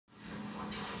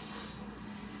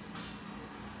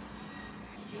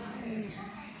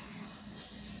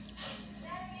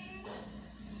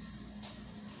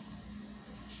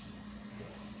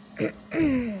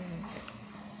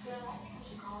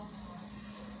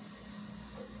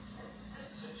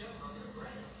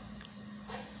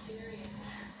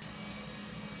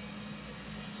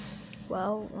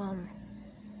Well,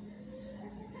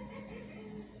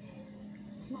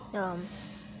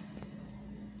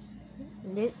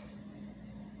 this,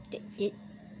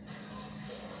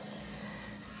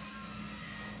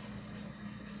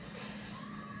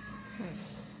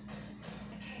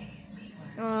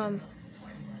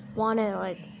 wanna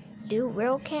like do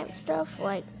real camp stuff,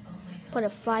 like put a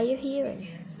fire here and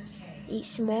eat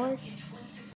s'mores?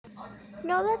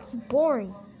 No, that's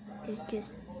boring.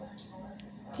 Just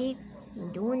keep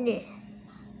doing this.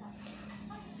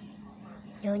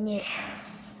 Doing it.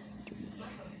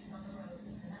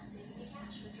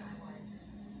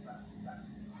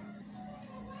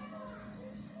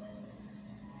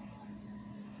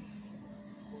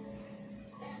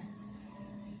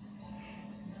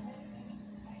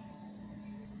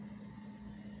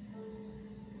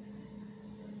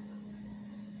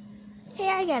 Hey,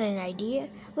 I got an idea.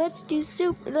 Let's do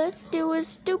a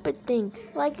stupid thing,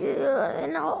 like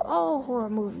in all horror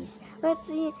movies. Let's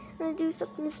do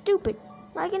something stupid,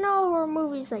 like in all horror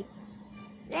movies, like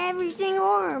every single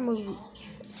horror movie.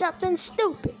 Something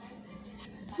stupid.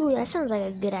 Ooh, that sounds like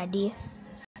a good idea.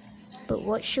 But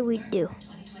what should we do?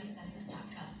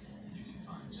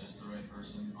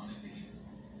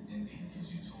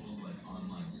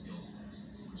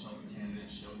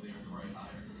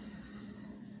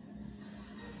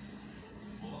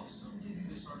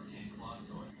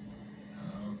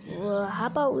 Well, how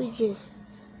about we just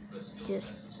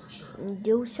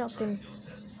do something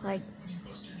like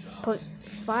put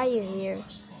fire here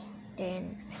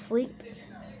and sleep.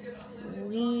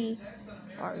 We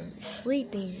are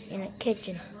sleeping in a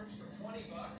kitchen.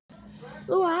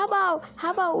 Ooh, how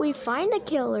about we find the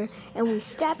killer and we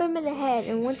stab him in the head,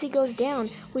 and once he goes down,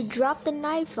 we drop the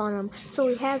knife on him so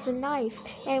he has a knife,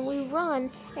 and we run,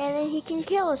 and then he can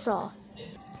kill us all.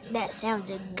 That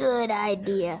sounds a good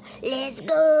idea. Let's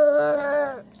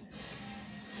go!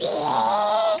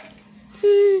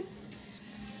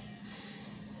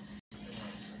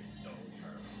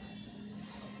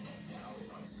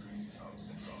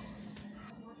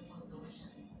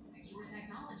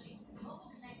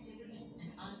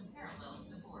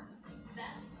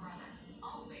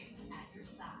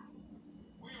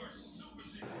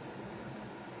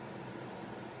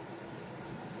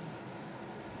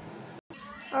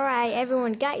 Alright,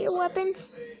 everyone got your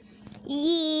weapons?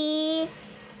 Yeah.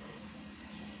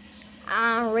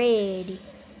 I'm ready.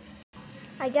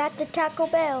 I got the Taco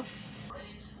Bell.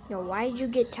 Now, why did you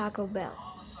get Taco Bell?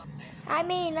 I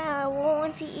mean,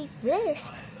 once he eats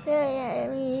this, I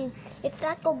mean, it's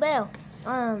Taco Bell.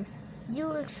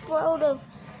 You explode of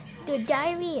the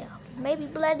diarrhea. Maybe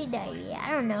bloody diarrhea,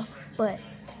 I don't know. But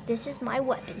this is my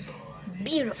weapon.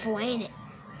 Beautiful, ain't it?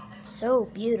 So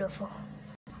beautiful.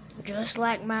 Just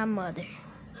like my mother.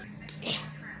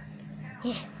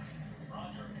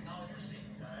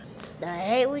 The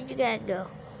heck would you gotta go?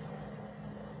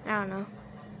 I don't know.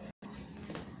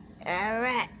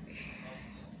 Alright.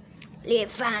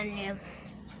 Let's find them.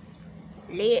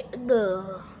 Let's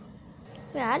go.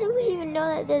 How do we even know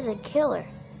that there's a killer?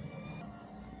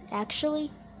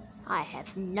 Actually, I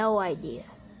have no idea.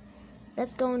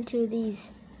 Let's go into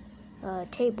these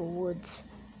table woods.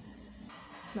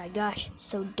 My gosh, it's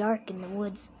so dark in the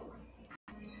woods.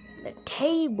 The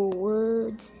table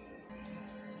woods.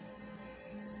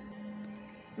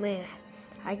 Man,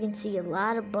 I can see a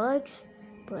lot of bugs,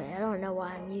 but I don't know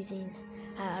why I'm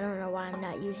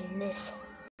not using this.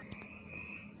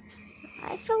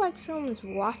 I feel like someone's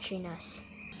watching us.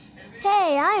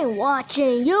 Hey, I ain't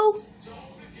watching you.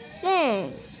 Dang.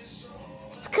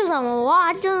 Because I'm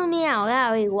watching me, I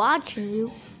gotta be watching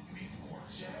you.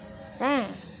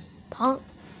 Dang, punk.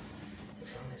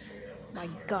 My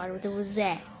God, what was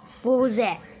that? What was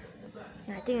that?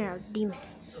 I think that was a demon.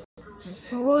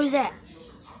 What was that?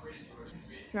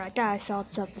 No, I thought I saw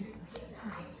something.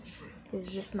 It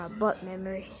was just my butt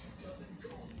memory.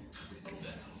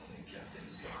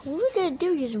 What we're gonna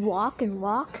do is walk and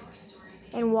walk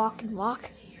and walk and walk.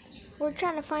 We're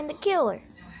trying to find the killer.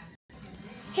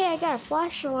 Hey, I got a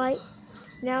flashlight.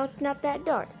 Now it's not that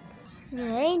dark.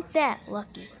 Ain't that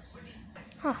lucky?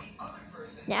 Huh.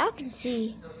 Now I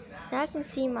can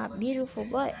see my beautiful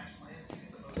butt.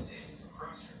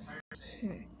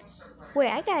 Wait,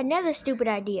 I got another stupid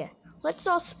idea. Let's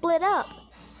all split up.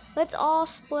 Let's all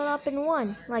split up in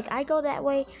one. Like, I go that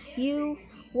way, you,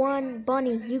 one,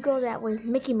 Bunny, you go that way,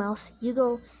 Mickey Mouse, you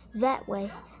go that way.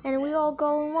 And we all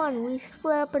go in one. We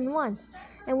split up in one.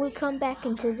 And we come back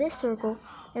into this circle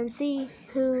and see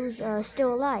who's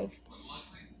still alive.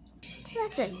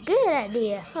 That's a good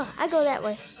idea. Huh, I go that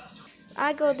way.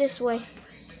 I go this way.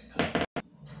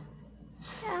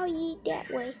 I'll eat that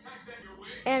way.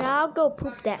 And I'll go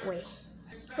poop that way.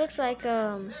 Looks like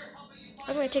I'm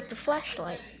gonna take the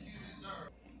flashlight.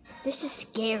 This is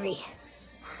scary.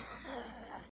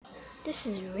 This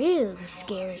is really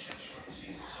scary.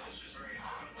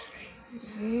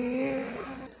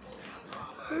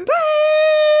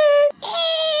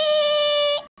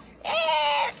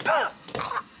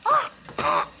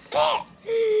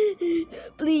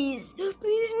 Please, no!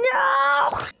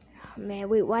 Oh, man,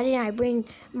 wait, why didn't I bring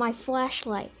my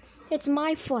flashlight? It's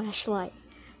my flashlight.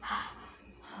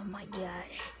 Oh my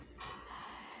gosh.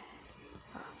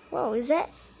 Whoa, is that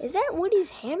Woody's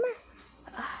hammer?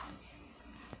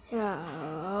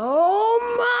 Oh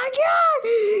my God!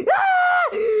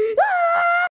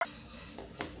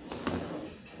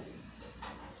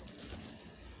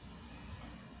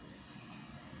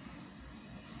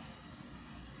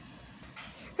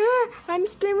 I'm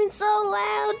screaming so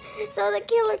loud so the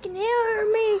killer can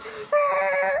hear me.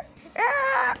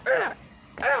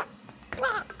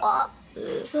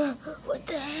 What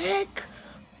the heck?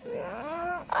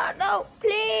 Oh no,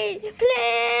 please,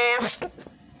 please.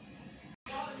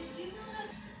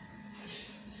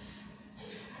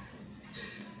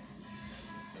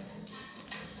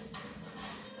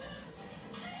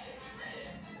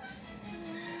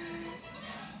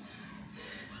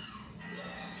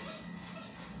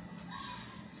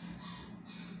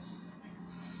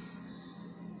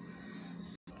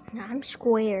 I'm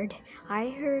scared. I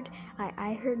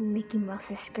heard Mickey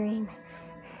Mouse scream.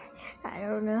 I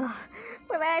don't know,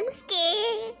 but I'm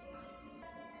scared.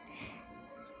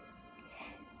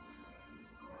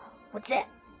 What's that?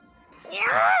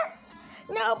 Yeah!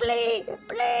 No, please,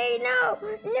 please, no, no,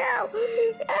 no,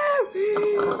 don't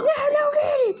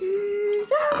get it,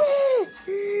 don't get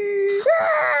it.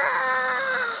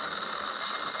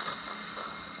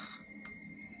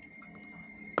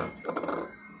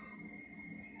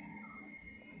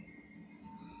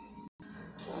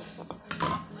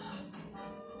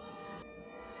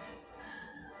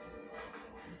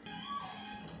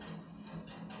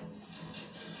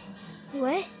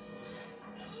 What?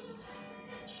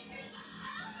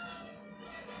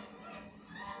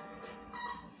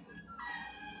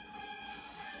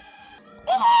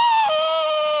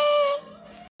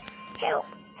 Help,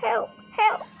 help,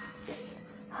 help.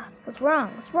 What's wrong?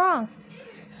 What's wrong?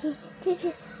 There's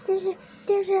a,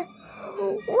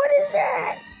 what is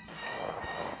that?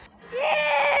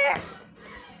 Yeah!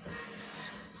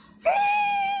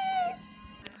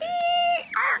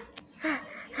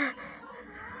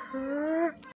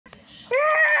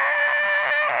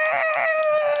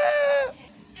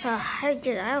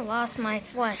 I lost my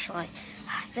flashlight.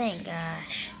 Thank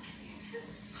gosh.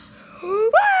 Oh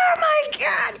my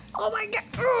God! Oh my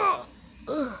God!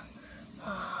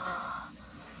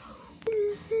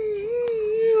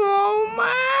 Oh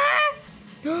my!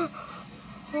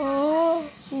 Oh!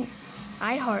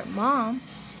 I heart Mom.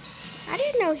 I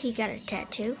didn't know he got a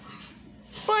tattoo.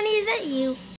 Bunny, is that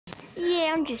you?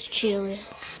 Yeah, I'm just chilling.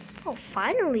 Oh,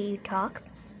 finally you talk.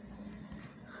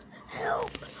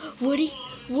 Help! Woody!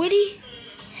 Woody!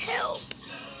 Help!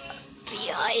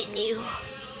 Behind you.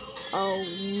 Oh,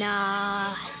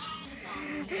 nah.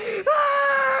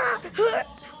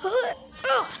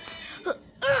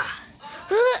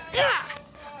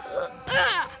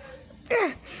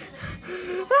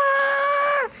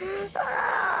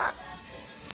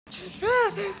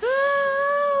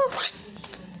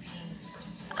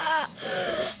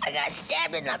 I got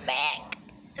stabbed in the back.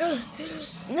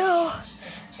 No,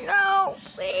 no,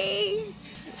 please.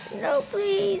 No,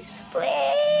 please,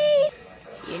 please.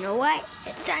 You know what?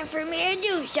 It's time for me to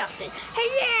do something. Hey,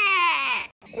 yeah!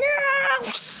 No!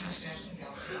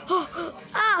 Oh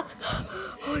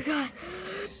my God.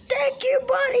 Thank you,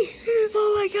 buddy.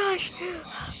 Oh my gosh.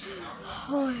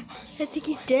 Oh, I think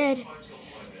he's dead.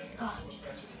 Oh,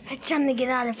 it's time to get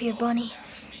out of here, Bunny.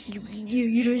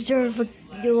 You deserve a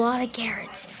lot of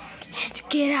carrots. Let's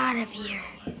get out of here.